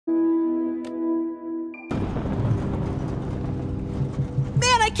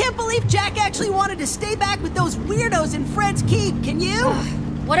can't believe Jack actually wanted to stay back with those weirdos in Fred's Keep, can you?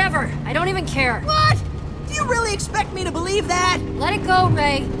 Whatever, I don't even care. What? Do you really expect me to believe that? Let it go,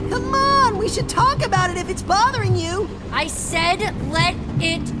 Ray. Come on, we should talk about it if it's bothering you. I said let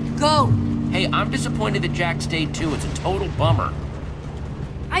it go. Hey, I'm disappointed that Jack stayed too. It's a total bummer.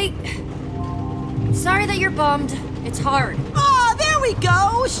 I'm sorry that you're bummed. It's hard. Oh, there we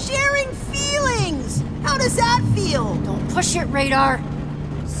go! Sharing feelings! How does that feel? Don't push it, Radar.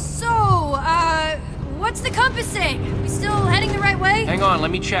 So, what's the compass saying? We still heading the right way? Hang on,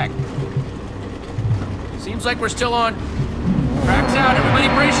 let me check. Seems like we're still on. Tracks out, everybody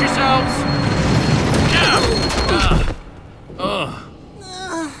brace yourselves!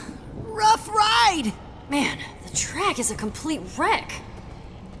 Rough ride! Man, the track is a complete wreck.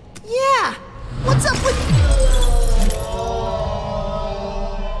 Yeah, what's up with...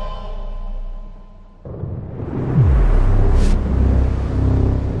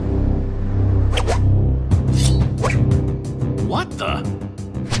 What the?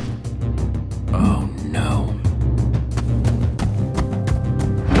 Oh no.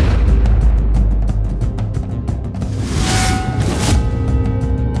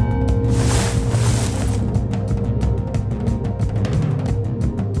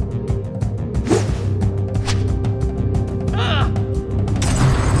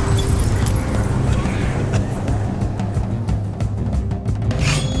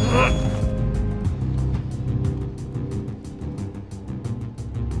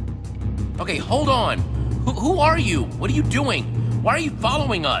 Okay, hold on. Who are you? What are you doing? Why are you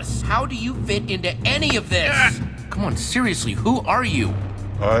following us? How do you fit into any of this? Come on, seriously, who are you?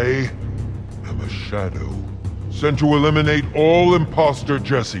 I am a shadow, sent to eliminate all imposter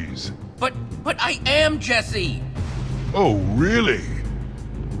Jessies. But I am Jesse! Oh, really?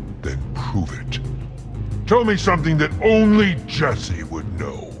 Then prove it. Tell me something that only Jesse would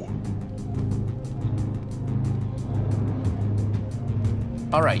know.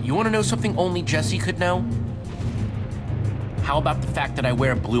 Alright, you want to know something only Jesse could know? How about the fact that I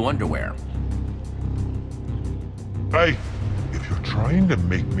wear blue underwear? If you're trying to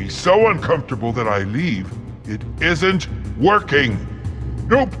make me so uncomfortable that I leave, it isn't working.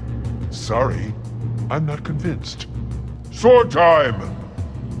 Nope. Sorry, I'm not convinced. Sword time!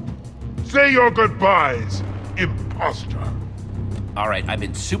 Say your goodbyes, imposter. Alright, I've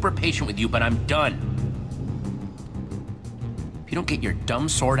been super patient with you, but I'm done. If you don't get your dumb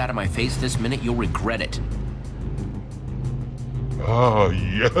sword out of my face this minute, you'll regret it. Ah,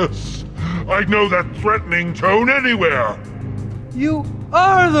 yes. I'd know that threatening tone anywhere. You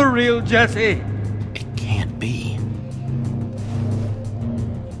are the real Jesse. It can't be.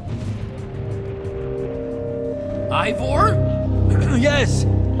 Ivor? Yes,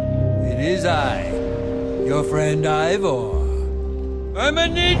 it is I, your friend Ivor. I'm a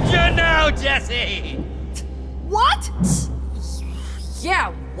ninja now, Jesse! What?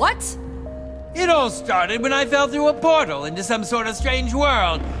 Yeah, what? It all started when I fell through a portal into some sort of strange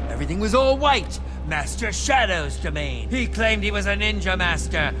world. Everything was all white. Master Shadow's domain. He claimed he was a ninja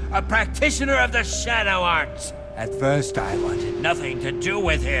master, a practitioner of the shadow arts. At first, I wanted nothing to do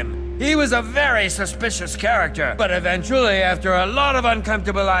with him. He was a very suspicious character, but eventually, after a lot of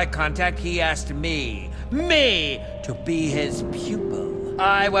uncomfortable eye contact, he asked me to be his pupil.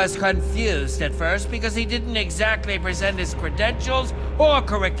 I was confused at first because he didn't exactly present his credentials or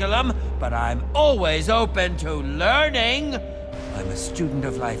curriculum, but I'm always open to learning. I'm a student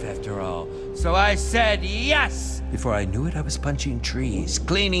of life after all, so I said yes. Before I knew it, I was punching trees,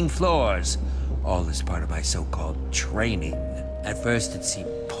 cleaning floors, all as part of my so-called training. At first, it seemed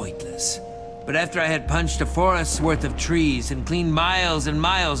pointless, but after I had punched a forest's worth of trees and cleaned miles and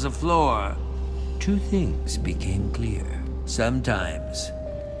miles of floor, two things became clear. Sometimes,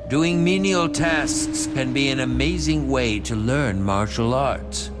 doing menial tasks can be an amazing way to learn martial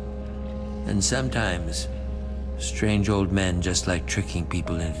arts. And sometimes, strange old men just like tricking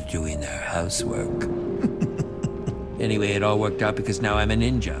people into doing their housework. Anyway, it all worked out because now I'm a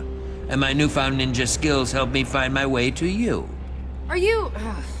ninja. And my newfound ninja skills help me find my way to you. Are you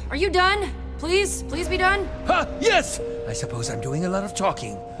done? Please be done? Huh, yes! I suppose I'm doing a lot of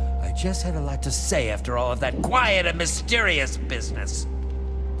talking. I just had a lot to say after all of that quiet and mysterious business.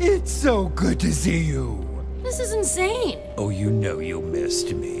 It's so good to see you. This is insane. Oh, you know you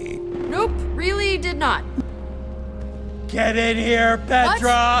missed me. Nope, really did not. Get in here,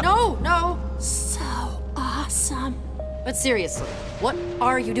 Petra! What? No. So awesome. But seriously, what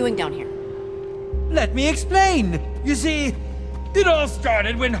are you doing down here? Let me explain. You see, it all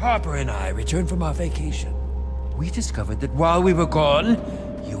started when Harper and I returned from our vacation. We discovered that while we were gone,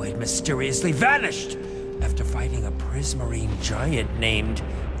 you had mysteriously vanished. after fighting a prismarine giant named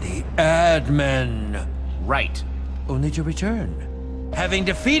the Admin. Right. Only to return, having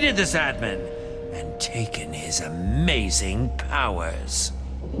defeated this Admin and taken his amazing powers.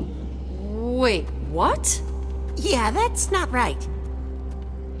 Wait, what? Yeah, that's not right.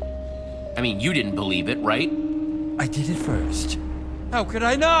 I mean, you didn't believe it, right? I did it first. How could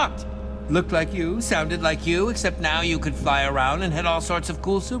I not? Looked like you, sounded like you, except now you could fly around and had all sorts of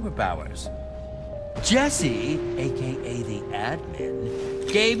cool superpowers. Jesse, aka the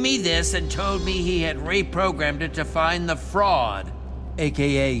Admin, gave me this and told me he had reprogrammed it to find the fraud,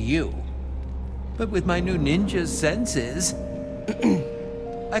 aka you. But with my new ninja senses,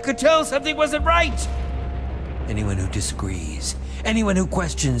 I could tell something wasn't right. Anyone who disagrees, anyone who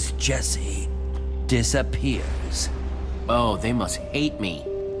questions Jesse, disappears. Oh, they must hate me.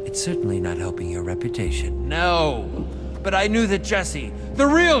 It's certainly not helping your reputation, no. But I knew that Jesse, the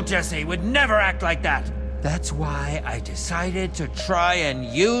real Jesse, would never act like that. That's why I decided to try and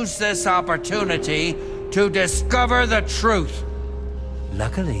use this opportunity to discover the truth.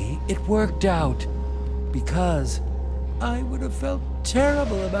 Luckily, it worked out, because I would have felt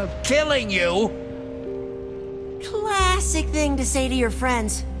terrible about killing you. Classic thing to say to your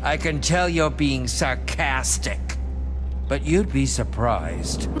friends. I can tell you're being sarcastic, but you'd be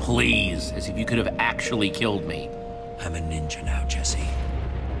surprised. Please, as if you could have actually killed me. I'm a ninja now, Jesse.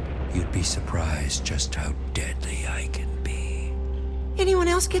 You'd be surprised just how deadly I can be. Anyone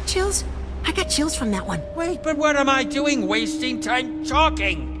else get chills? I got chills from that one. Wait, but what am I doing wasting time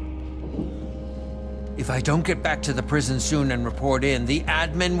talking? If I don't get back to the prison soon and report in, the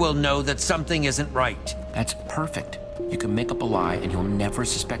Admin will know that something isn't right. That's perfect. You can make up a lie and you'll never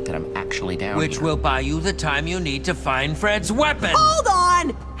suspect that I'm actually down Which here. will buy you the time you need to find Fred's weapon. Hold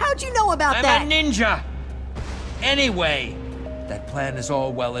on! How'd you know about that? I'm a ninja. Anyway, that plan is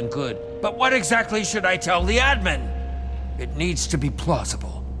all well and good, but what exactly should I tell the Admin? It needs to be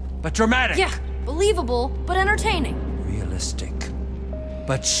plausible, but dramatic. Yeah, believable, but entertaining. Realistic,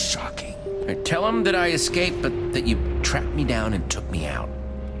 but shocking. Tell him that I escaped, but that you tracked me down and took me out.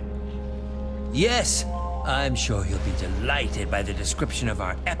 Yes, I'm sure he'll be delighted by the description of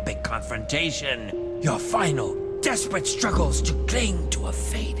our epic confrontation. Your final, desperate struggles to cling to a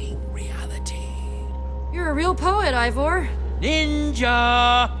fading reality. You're a real poet, Ivor.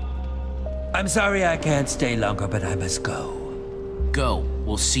 Ninja! I'm sorry I can't stay longer, but I must go. Go.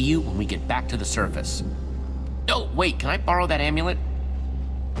 We'll see you when we get back to the surface. Oh, wait, can I borrow that amulet?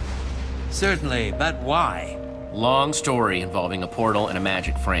 Certainly, but why? Long story involving a portal and a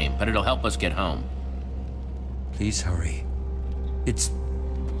magic frame, but it'll help us get home. Please hurry. It's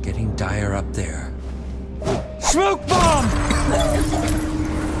getting dire up there. Smoke bomb!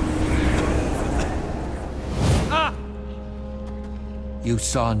 Ah! You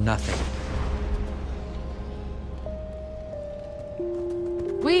saw nothing.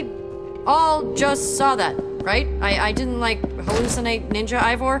 We all just saw that, right? I didn't, like, hallucinate Ninja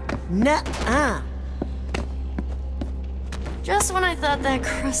Ivor? Nuh-uh. Just when I thought that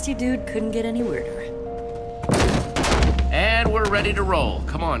crusty dude couldn't get any weirder. And we're ready to roll.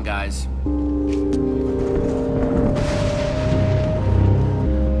 Come on, guys.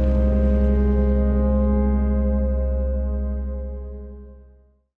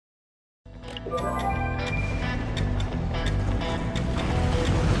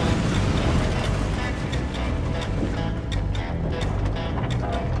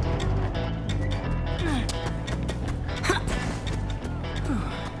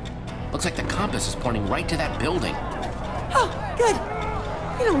 Looks like the compass is pointing right to that building. Oh, good.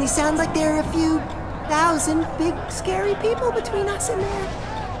 It only sounds like there are a few thousand big, scary people between us and there.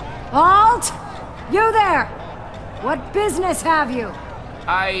 Halt! You there! What business have you?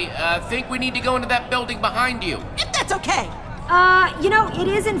 I think we need to go into that building behind you. If that's okay. You know, it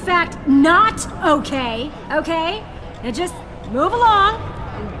is in fact not okay, okay? Now just move along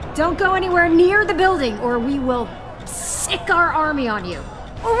and don't go anywhere near the building or we will sick our army on you.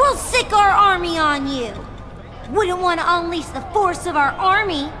 Or we'll sick our army on you. Wouldn't want to unleash the force of our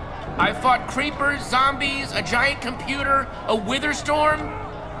army. I fought creepers, zombies, a giant computer, a wither storm.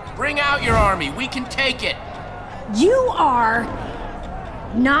 Bring out your army. We can take it. You are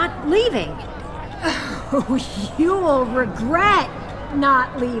not leaving. Oh, you will regret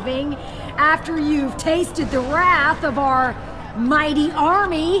not leaving after you've tasted the wrath of our mighty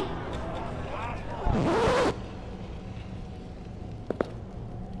army.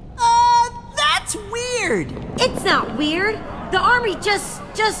 That's weird. It's not weird. The army just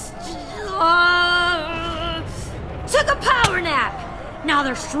took a power nap. Now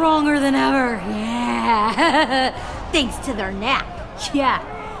they're stronger than ever. Yeah. Thanks to their nap. Yeah.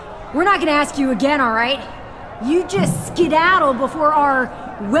 we're not gonna ask you again, alright? You just skedaddle before our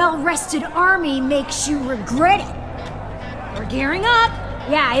well-rested army makes you regret it. We're gearing up.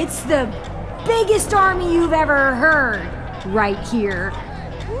 Yeah, it's the biggest army you've ever heard. Right here.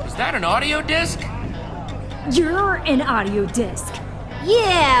 Is that an audio disc? You're an audio disc.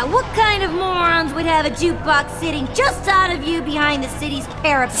 Yeah, what kind of morons would have a jukebox sitting just out of view behind the city's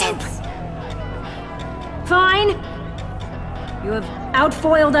parapets? Fine. You have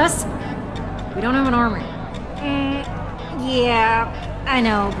outfoiled us. We don't have an army. Yeah, I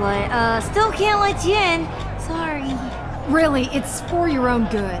know, but still can't let you in. Sorry. Really, it's for your own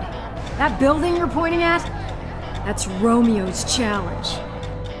good. That building you're pointing at? That's Romeo's challenge.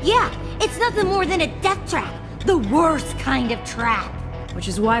 Yeah, it's nothing more than a death trap. The worst kind of trap. Which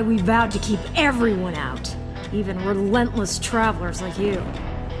is why we vowed to keep everyone out. Even relentless travelers like you.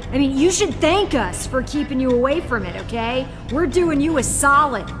 I mean, you should thank us for keeping you away from it, okay? We're doing you a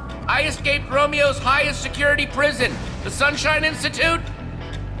solid. I escaped Romeo's highest security prison, the Sunshine Institute.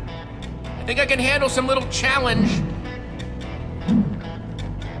 I think I can handle some little challenge.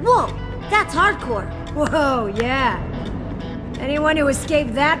 Whoa, that's hardcore. Whoa, yeah. Anyone who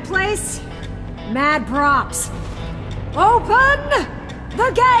escaped that place? Mad props. Open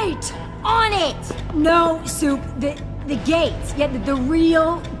the gate! On it! No, Soup, the gate. Yeah, the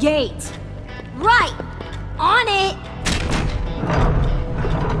real gate. Right! On it!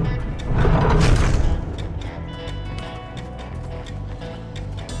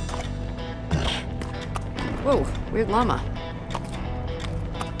 Whoa, weird llama.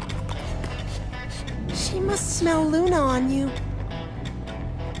 She must smell Luna on you.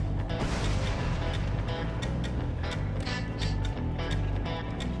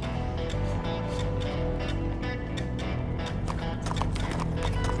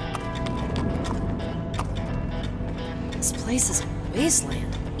 This place is a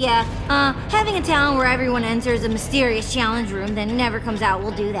wasteland. Yeah, having a town where everyone enters a mysterious challenge room then never comes out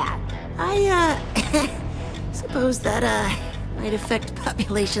will do that. I, suppose that, might affect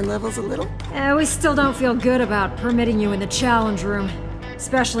population levels a little. We still don't feel good about permitting you in the challenge room,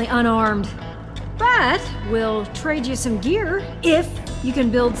 especially unarmed. But we'll trade you some gear if you can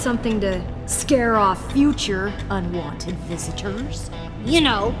build something to scare off future unwanted visitors. You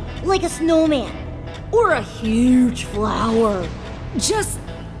know, like a snowman. Or a huge flower. Just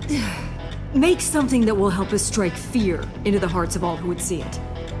make something that will help us strike fear into the hearts of all who would see it.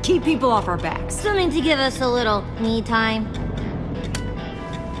 Keep people off our backs. Something to give us a little me time.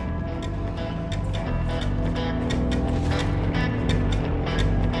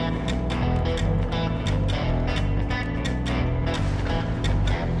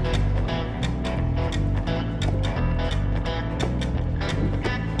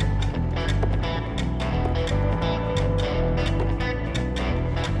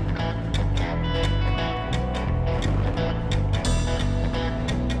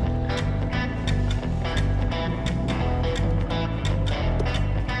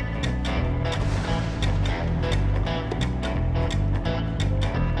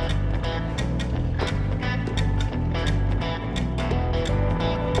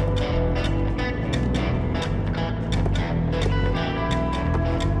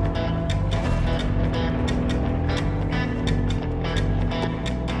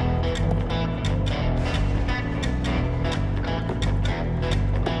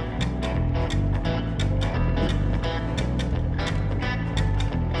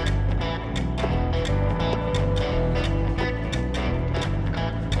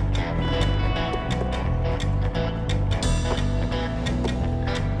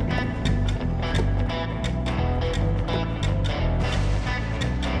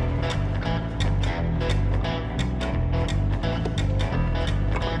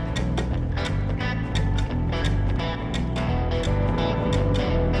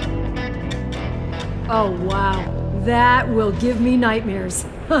 Oh, wow. That will give me nightmares.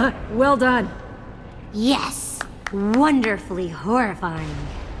 Well done. Yes, wonderfully horrifying.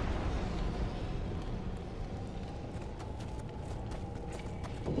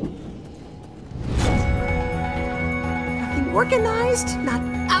 Nothing organized, not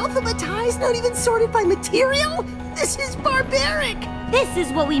alphabetized, not even sorted by material? This is barbaric! This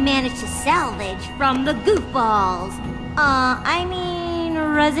is what we managed to salvage from the goofballs. I mean,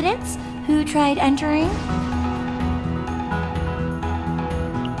 residents who tried entering.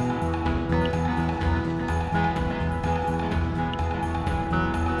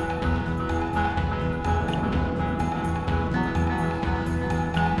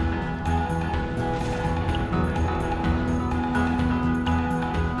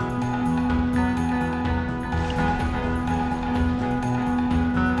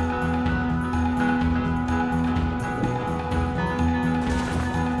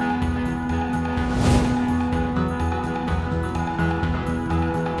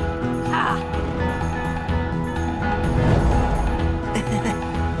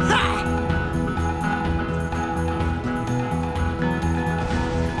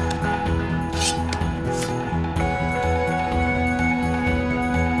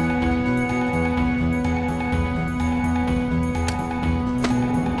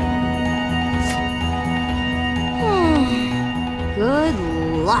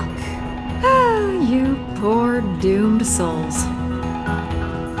 Poor doomed souls.